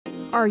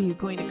Are you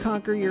going to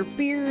conquer your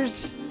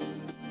fears?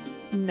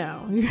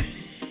 No.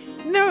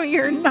 No,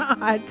 you're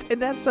not.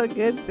 And that's a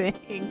good thing.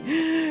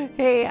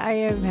 Hey, I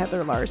am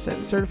Heather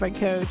Larson, certified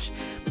coach,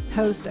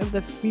 host of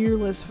the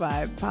Fearless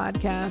Vibe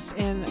podcast.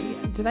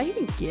 And did I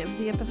even give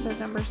the episode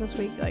numbers this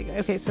week?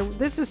 Okay, so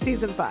this is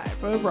season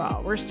 5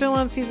 overall. We're still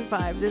on season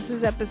 5. This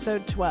is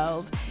episode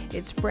 12.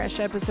 It's fresh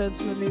episodes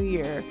from the new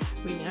year.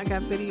 We now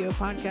got video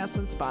podcasts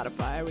on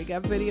Spotify. We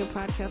got video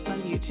podcasts on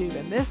YouTube.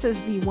 And this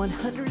is the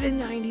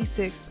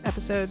 196th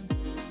episode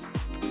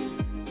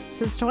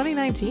since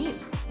 2019.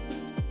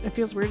 It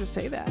feels weird to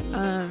say that.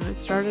 It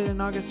started in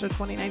August of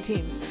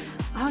 2019.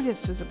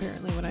 August is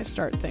apparently when I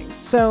start things.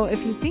 So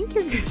if you think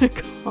you're going to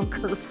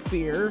conquer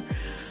fear,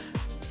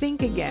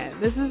 think again.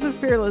 This is the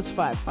Fearless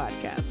Vibe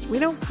podcast. We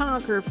don't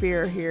conquer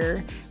fear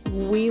here.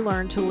 We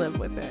learn to live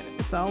with it.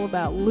 It's all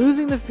about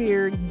losing the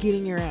fear,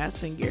 getting your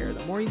ass in gear.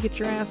 The more you get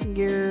your ass in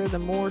gear, the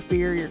more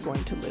fear you're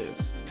going to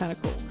lose. It's kind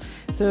of cool.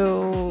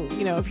 So,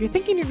 if you're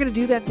thinking you're going to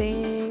do that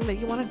thing that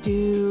you want to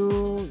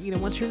do,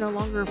 once you're no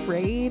longer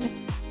afraid,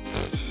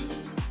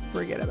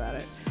 forget about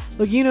it.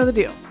 Look, you know the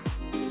deal.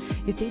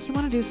 You think you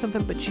want to do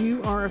something, but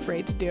you are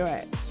afraid to do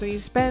it. So you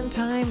spend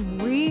time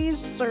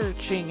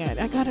researching it.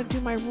 I got to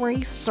do my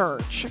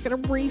research. I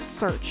got to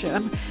research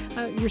it.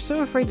 You're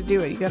so afraid to do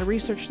it. You got to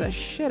research the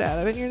shit out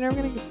of it. And you're never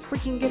going to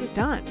freaking get it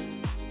done.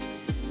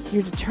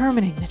 You're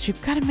determining that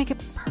you've got to make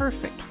it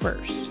perfect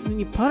first. And then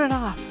you put it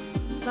off.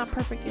 It's not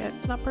perfect yet.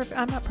 It's not perfect.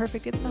 I'm not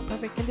perfect. It's not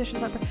perfect.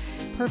 Conditions aren't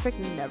perfect. Perfect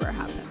never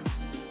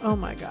happens. Oh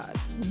my God.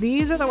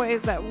 These are the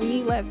ways that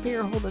we let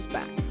fear hold us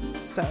back.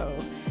 So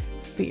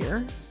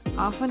fear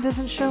often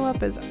doesn't show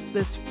up as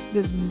this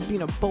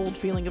bold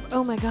feeling of,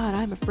 oh my God,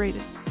 I'm afraid.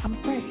 I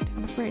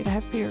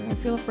have fear. I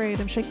feel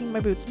afraid. I'm shaking my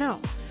boots. No.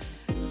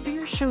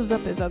 Fear shows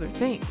up as other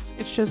things.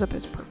 It shows up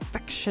as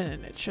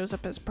perfection. It shows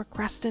up as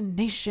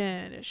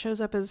procrastination. It shows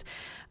up as,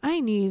 I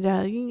need,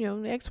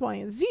 X, Y,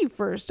 and Z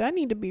first. I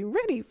need to be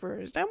ready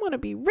first. I want to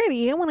be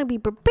ready. I want to be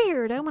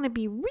prepared. I want to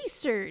be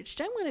researched.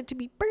 I want it to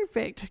be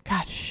perfect.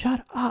 God,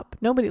 shut up.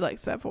 Nobody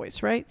likes that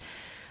voice, right?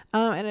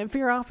 And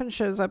fear often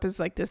shows up as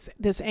like this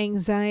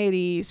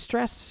anxiety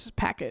stress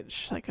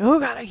package. Like,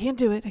 oh God, I can't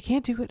do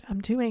it.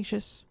 I'm too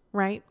anxious,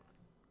 right?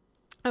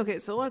 Okay,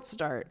 so let's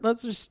start.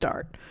 Let's just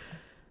start.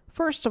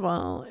 First of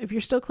all, if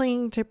you're still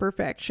clinging to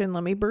perfection,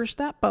 let me burst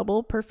that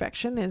bubble.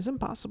 Perfection is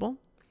impossible.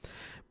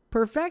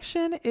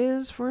 Perfection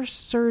is for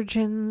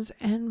surgeons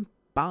and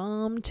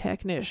bomb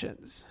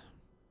technicians.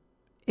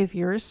 If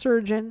you're a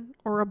surgeon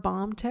or a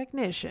bomb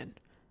technician,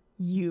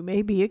 you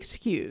may be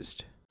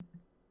excused.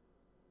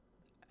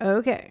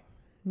 Okay,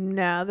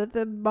 now that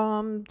the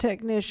bomb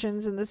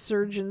technicians and the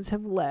surgeons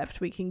have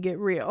left, we can get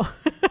real.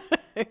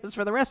 Because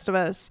for the rest of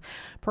us,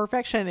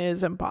 perfection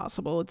is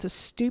impossible. It's a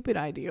stupid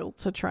ideal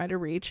to try to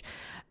reach.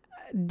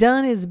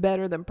 Done is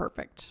better than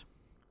perfect.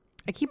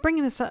 I keep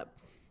bringing this up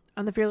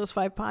on the Fearless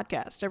Vibe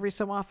podcast every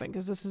so often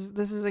because this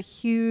is a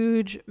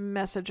huge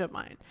message of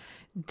mine.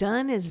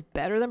 Done is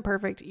better than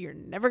perfect. You're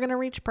never going to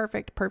reach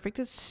perfect. Perfect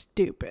is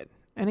stupid.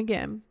 And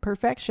again,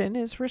 perfection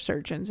is for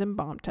surgeons and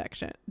bomb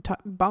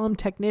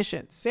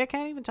technicians. See, I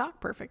can't even talk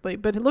perfectly,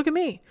 but look at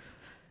me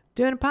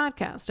doing a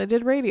podcast. I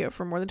did radio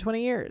for more than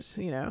 20 years.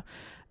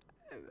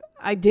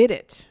 I did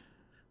it.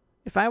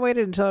 If I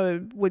waited until I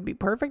would be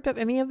perfect at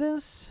any of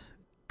this,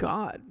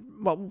 God,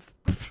 well,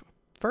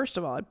 first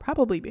of all, I'd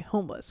probably be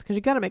homeless because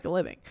you got to make a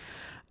living.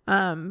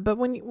 But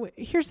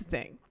here's the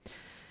thing.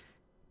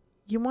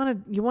 You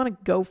want to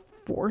go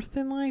forth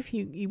in life.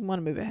 You want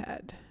to move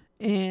ahead.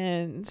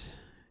 And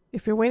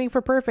if you're waiting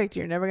for perfect,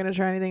 you're never going to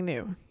try anything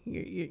new.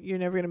 You're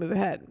never going to move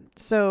ahead.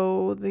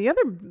 So the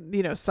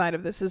other, side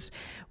of this is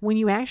when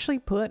you actually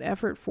put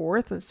effort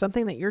forth in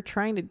something that you're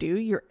trying to do,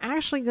 you're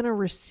actually going to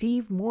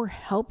receive more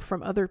help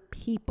from other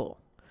people.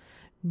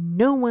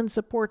 No one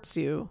supports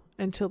you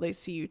until they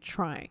see you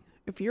trying.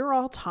 If you're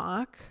all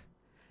talk,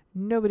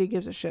 nobody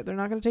gives a shit. They're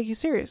not going to take you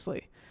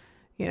seriously.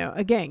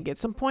 Again, get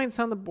some points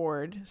on the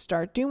board,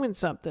 start doing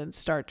something,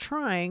 start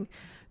trying.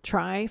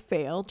 Try,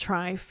 fail.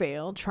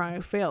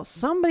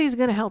 Somebody's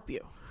going to help you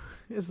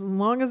as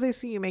long as they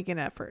see you make an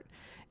effort.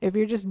 If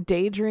you're just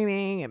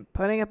daydreaming and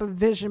putting up a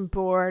vision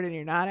board and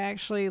you're not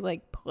actually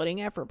like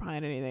putting effort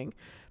behind anything,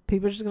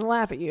 people are just going to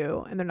laugh at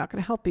you and they're not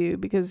going to help you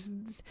because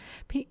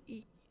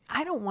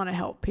I don't want to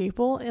help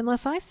people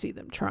unless I see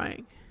them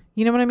trying.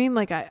 You know what I mean?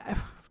 Like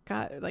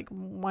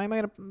why am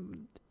I going to,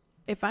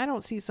 if I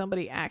don't see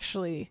somebody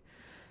actually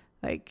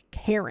like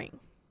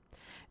caring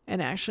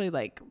and actually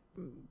like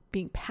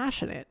being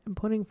passionate and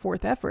putting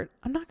forth effort,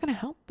 I'm not going to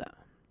help them.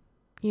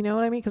 You know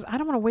what I mean? Because I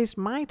don't want to waste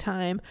my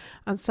time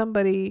on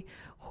somebody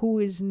who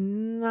is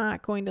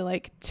not going to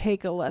like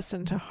take a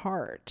lesson to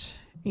heart.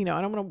 I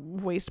don't want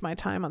to waste my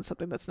time on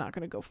something that's not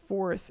going to go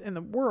forth in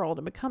the world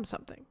and become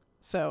something.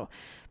 So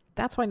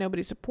that's why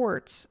nobody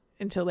supports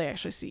until they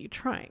actually see you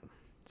trying.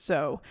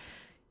 So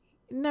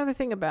another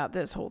thing about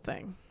this whole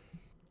thing,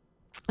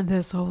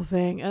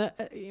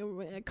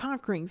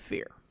 conquering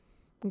fear.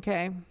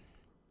 Okay.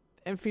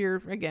 And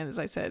fear, again, as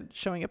I said,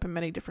 showing up in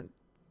many different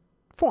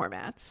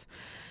formats.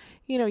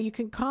 You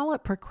can call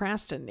it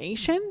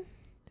procrastination.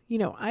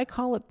 I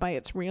call it by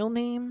its real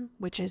name,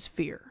 which is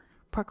fear.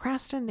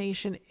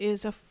 Procrastination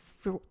is a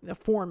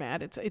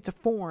format. It's a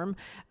form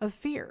of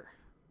fear.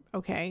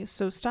 Okay,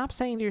 so stop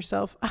saying to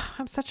yourself,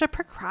 I'm such a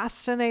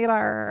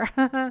procrastinator.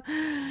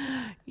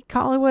 You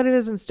call it what it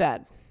is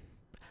instead.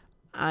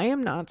 I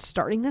am not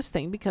starting this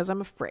thing because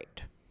I'm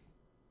afraid.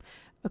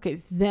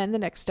 Okay, then the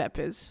next step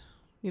is,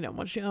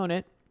 once you own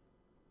it,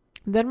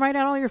 then write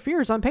out all your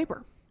fears on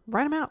paper.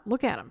 Write them out.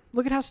 Look at them.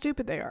 Look at how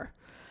stupid they are.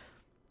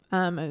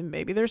 And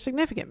maybe they're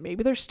significant.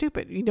 Maybe they're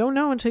stupid. You don't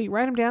know until you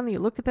write them down and you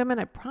look at them. And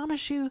I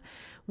promise you,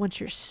 once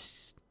you're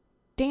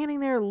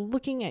standing there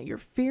looking at your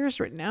fears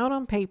written out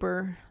on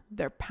paper,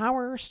 their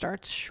power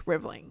starts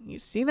shriveling. You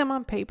see them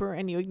on paper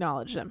and you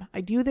acknowledge them. I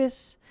do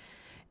this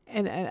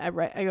and I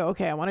go,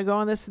 okay, I want to go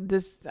on this,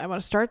 I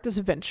want to start this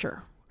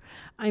venture.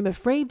 I'm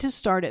afraid to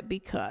start it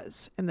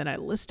because, and then I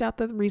list out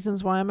the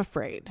reasons why I'm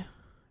afraid.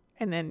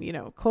 And then,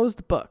 close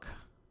the book.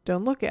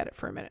 Don't look at it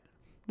for a minute.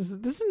 This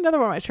is another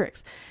one of my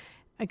tricks.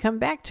 I come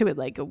back to it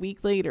like a week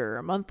later, or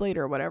a month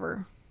later, or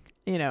whatever.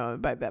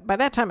 By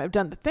that time I've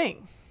done the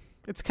thing.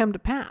 It's come to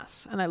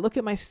pass. And I look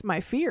at my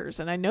fears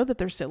and I know that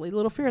they're silly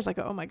little fears. I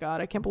go, oh my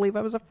God, I can't believe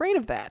I was afraid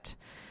of that.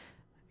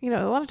 A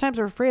lot of times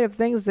we're afraid of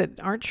things that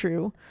aren't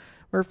true.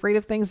 We're afraid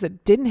of things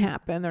that didn't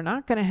happen. They're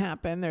not going to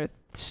happen. They're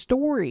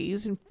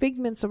stories and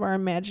figments of our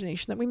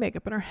imagination that we make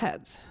up in our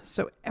heads.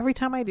 So every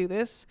time I do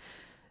this,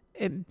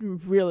 it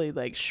really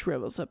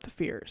shrivels up the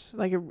fears.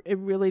 It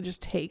really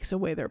just takes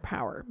away their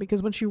power,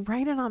 because once you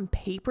write it on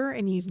paper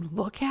and you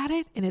look at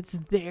it and it's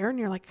there and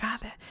you're like,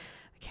 God, I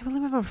can't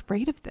believe I'm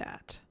afraid of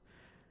that.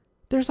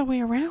 There's a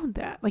way around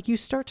that. You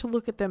start to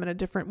look at them in a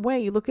different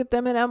way. You look at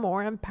them in a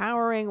more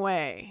empowering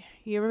way.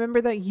 You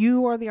remember that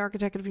you are the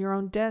architect of your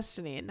own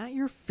destiny and not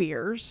your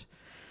fears.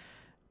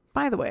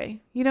 By the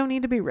way, you don't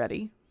need to be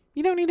ready.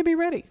 You don't need to be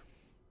ready.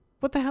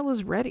 What the hell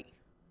is ready?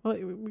 Well,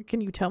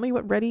 can you tell me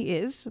what ready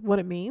is, what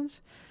it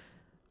means?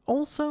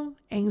 Also,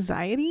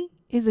 anxiety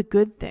is a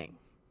good thing,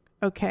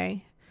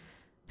 okay?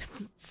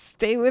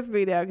 Stay with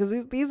me now,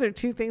 because these are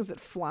two things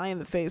that fly in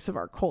the face of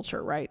our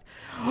culture, right?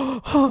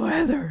 Oh,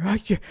 Heather,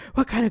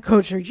 what kind of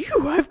coach are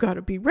you? I've got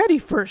to be ready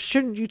first.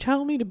 Shouldn't you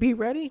tell me to be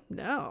ready?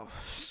 No,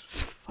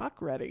 fuck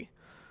ready.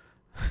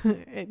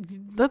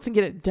 Let's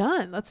get it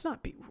done. Let's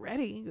not be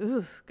ready.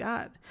 Ugh,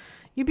 God.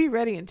 You be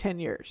ready in 10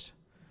 years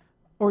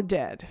or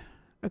dead.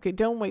 Okay,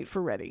 don't wait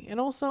for ready. And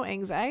also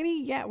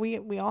anxiety, yeah,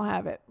 we all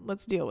have it.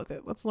 Let's deal with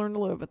it. Let's learn to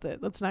live with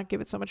it. Let's not give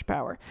it so much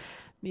power.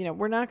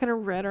 We're not going to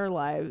rid our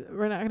lives.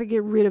 We're not going to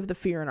get rid of the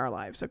fear in our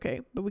lives,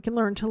 okay? But we can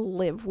learn to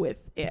live with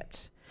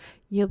it.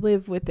 You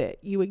live with it.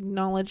 You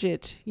acknowledge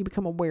it. You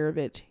become aware of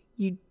it.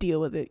 You deal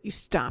with it. You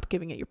stop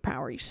giving it your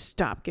power. You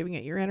stop giving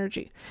it your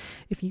energy.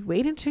 If you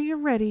wait until you're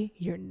ready,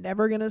 you're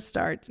never going to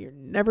start. You're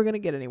never going to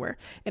get anywhere.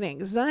 And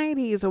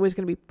anxiety is always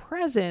going to be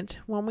present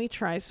when we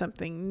try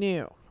something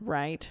new,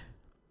 right?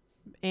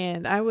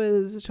 And I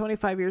was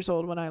 25 years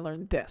old when I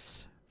learned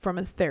this from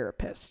a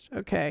therapist,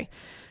 okay?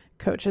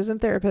 Coaches and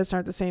therapists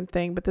aren't the same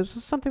thing, but this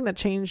was something that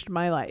changed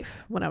my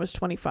life when I was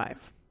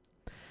 25.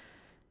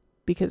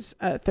 Because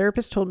a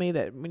therapist told me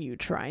that when you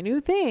try new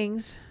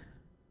things,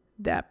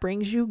 that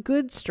brings you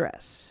good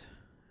stress,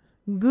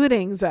 good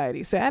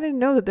anxiety. So I didn't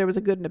know that there was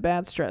a good and a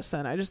bad stress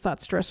then. I just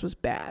thought stress was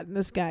bad. And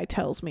this guy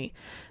tells me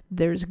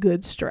there's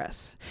good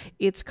stress.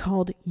 It's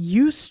called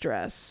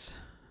eustress,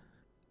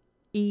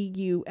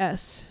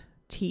 EUSTRESS.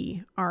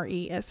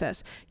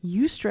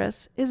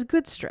 Eustress is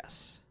good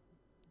stress.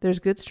 There's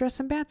good stress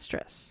and bad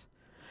stress.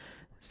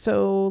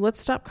 So let's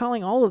stop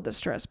calling all of the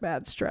stress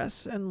bad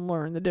stress and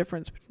learn the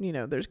difference.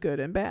 There's good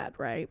and bad,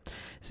 right?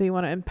 So you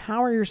want to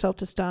empower yourself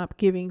to stop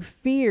giving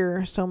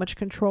fear so much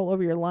control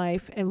over your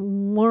life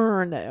and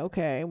learn that,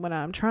 okay, when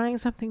I'm trying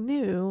something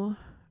new,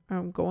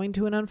 I'm going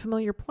to an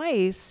unfamiliar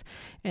place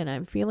and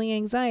I'm feeling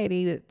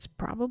anxiety, that's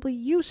probably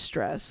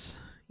eustress.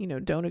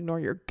 Don't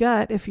ignore your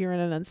gut if you're in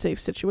an unsafe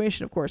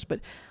situation, of course, but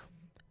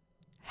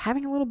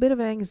having a little bit of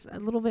an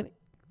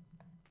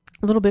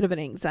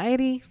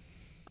anxiety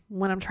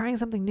when I'm trying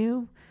something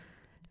new,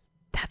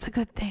 that's a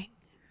good thing.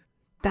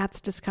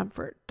 That's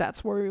discomfort.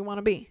 That's where we want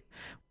to be.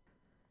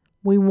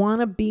 We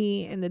want to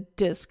be in the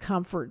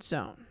discomfort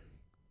zone,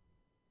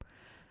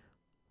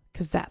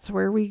 because that's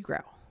where we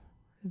grow.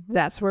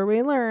 That's where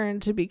we learn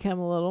to become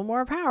a little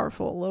more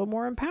powerful, a little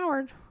more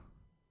empowered.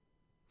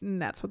 And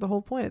that's what the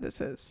whole point of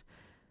this is.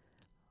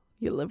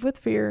 You live with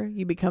fear.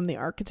 You become the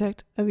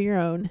architect of your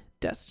own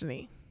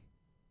destiny.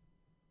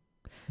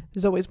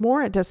 There's always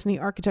more at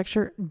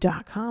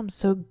destinyarchitecture.com.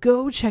 So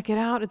go check it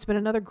out. It's been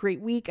another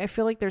great week. I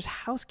feel like there's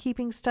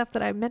housekeeping stuff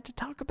that I meant to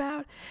talk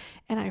about,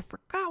 and I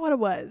forgot what it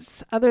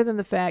was, other than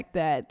the fact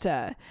that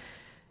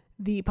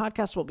the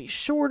podcast will be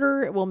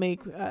shorter.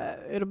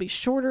 It'll be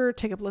shorter,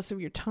 take up less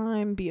of your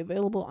time, be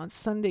available on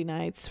Sunday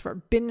nights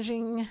for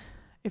binging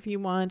if you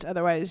want.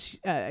 Otherwise,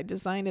 I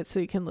designed it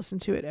so you can listen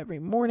to it every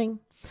morning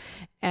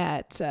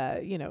at,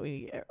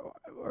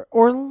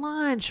 or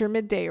lunch or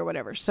midday or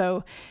whatever.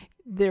 So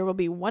There will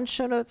be one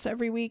show notes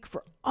every week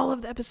for all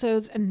of the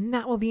episodes, and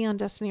that will be on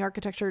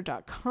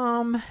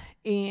destinyarchitecture.com.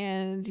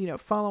 And,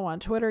 follow on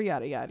Twitter,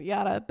 yada, yada,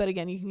 yada. But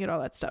again, you can get all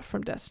that stuff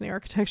from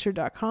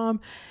destinyarchitecture.com.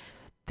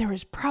 There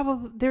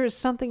is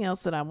something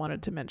else that I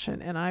wanted to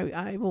mention, and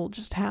I will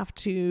just have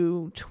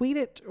to tweet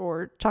it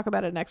or talk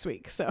about it next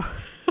week. So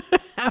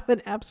have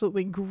an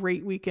absolutely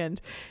great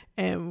weekend,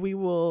 and we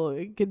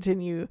will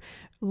continue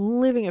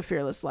living a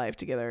fearless life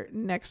together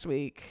next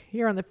week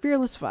here on the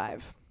Fearless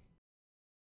 5.